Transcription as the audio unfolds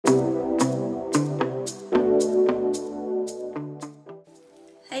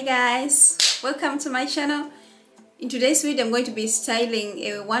guys, welcome to my channel. In today's video I'm going to be styling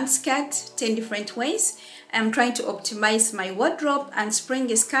one skirt 10 different ways. I'm trying to optimize my wardrobe and spring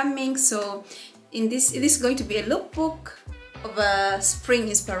is coming, so this is going to be a lookbook of a spring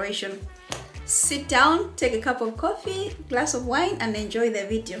inspiration. Sit down, take a cup of coffee, glass of wine and enjoy the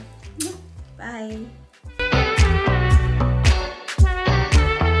video. Bye.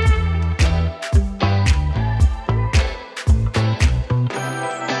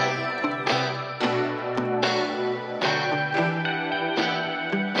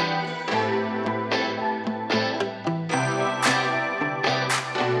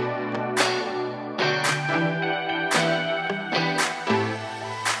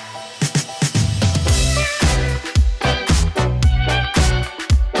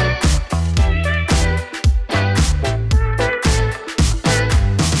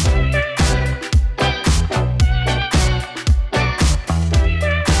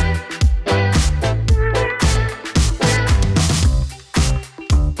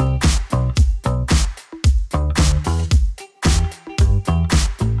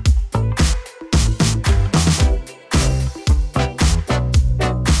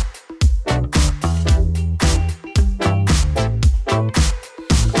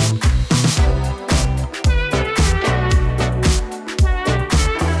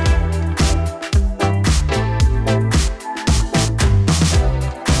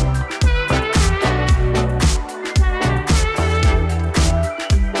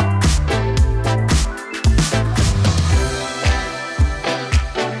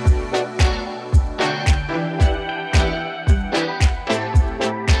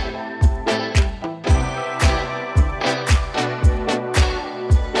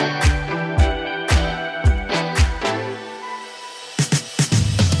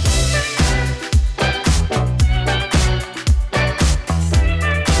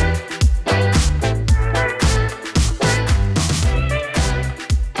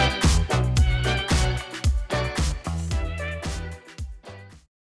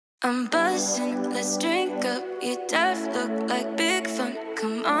 I'm buzzing, let's drink up. Your death look like big fun.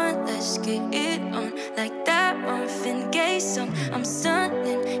 Come on, let's get it on. Like that Marvin Gaye song. I'm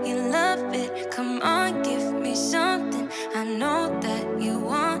stunning, you love it. Come on, give me something. I know that you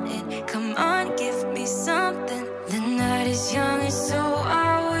want it. Come on, give me something. The night is young and so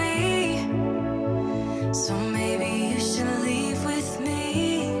are we. So maybe you should leave with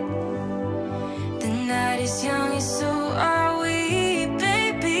me. The night is young and so are we.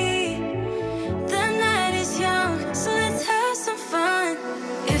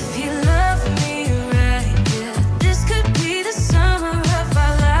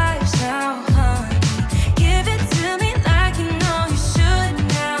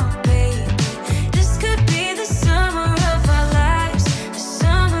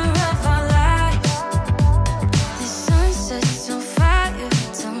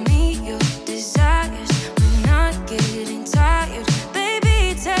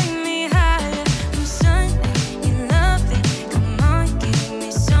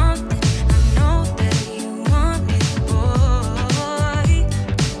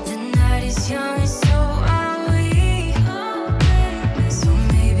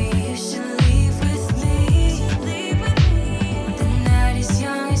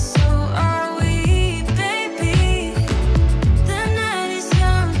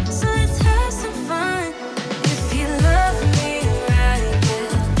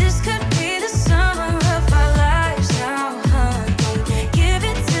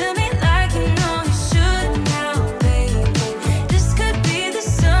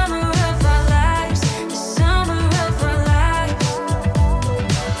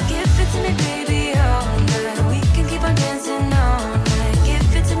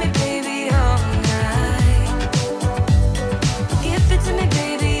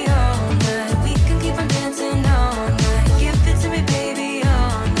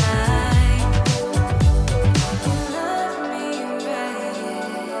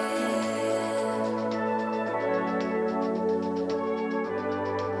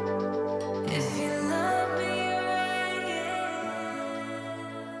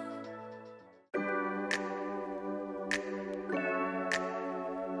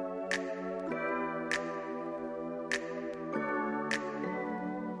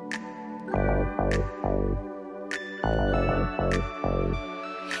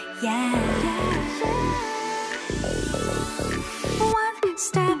 Yeah. One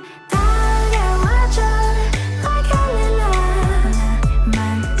step 달려와줘 like a 나만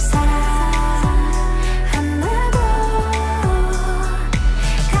사랑한다고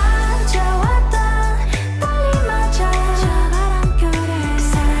가져왔던 떨림마저 저 바람결에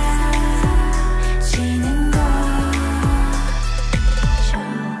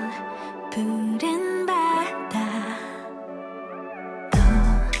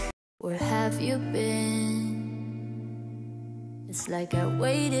Where have you been? It's like I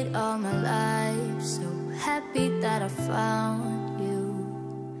waited all my life, so happy that I found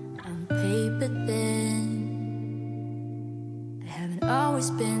you. I'm paper thin. I haven't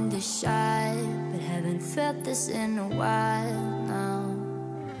always been this shy, but haven't felt this in a while now.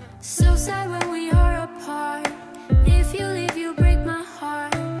 So sad when we are apart. If you leave, you break my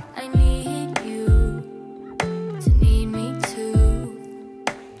heart. I need you to need me too.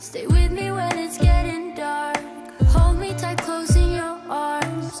 Stay with me when it's getting dark. Hold me tight, close in your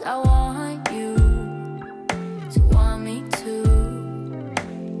arms. I want you to want me too.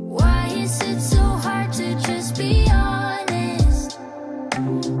 Why is it so hard to just be honest?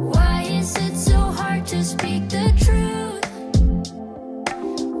 Why is it so hard to speak the truth?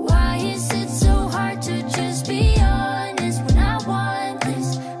 Why is it so hard to just be honest when I want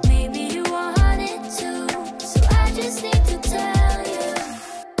this? Maybe you want it too, so I just need to tell you.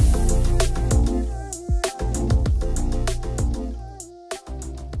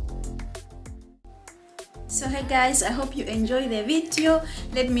 So hey guys, I hope you enjoy the video.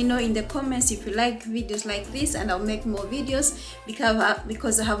 Let me know in the comments if you like videos like this, and I'll make more videos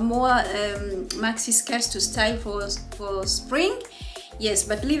because I have more maxi skirts to style for spring. Yes,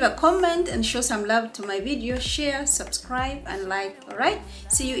 but leave a comment and show some love to my video. Share, subscribe and like. All right,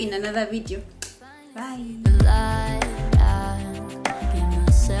 see you in another video. Bye.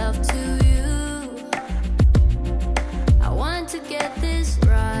 I want to get this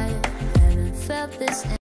right. Haven't felt this